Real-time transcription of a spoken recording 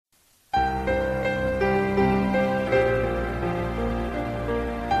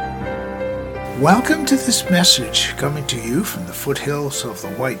Welcome to this message coming to you from the foothills of the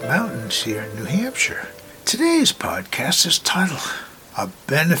White Mountains here in New Hampshire. Today's podcast is titled, A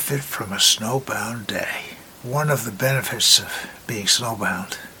Benefit from a Snowbound Day. One of the benefits of being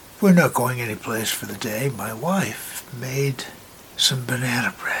snowbound. We're not going anyplace for the day. My wife made some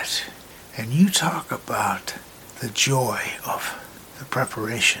banana bread. And you talk about the joy of the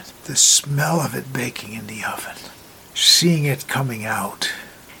preparation, the smell of it baking in the oven, seeing it coming out,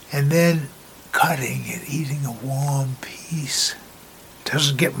 and then cutting and eating a warm piece.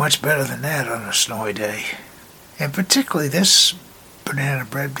 Doesn't get much better than that on a snowy day. And particularly this banana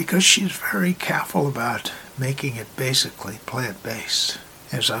bread, because she's very careful about making it basically plant-based,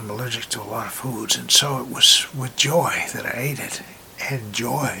 as I'm allergic to a lot of foods. And so it was with joy that I ate it, and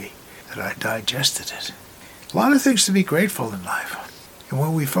joy that I digested it. A lot of things to be grateful in life. And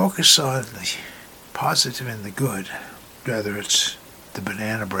when we focus on the positive and the good, whether it's the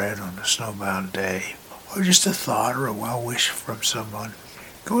banana bread on a snowbound day, or just a thought or a well-wish from someone,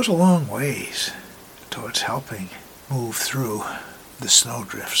 goes a long ways towards helping move through the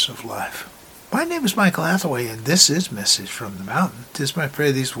snowdrifts of life. My name is Michael Hathaway, and this is Message from the Mountain. It is my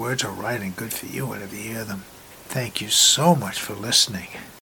prayer these words are right and good for you whenever you hear them. Thank you so much for listening.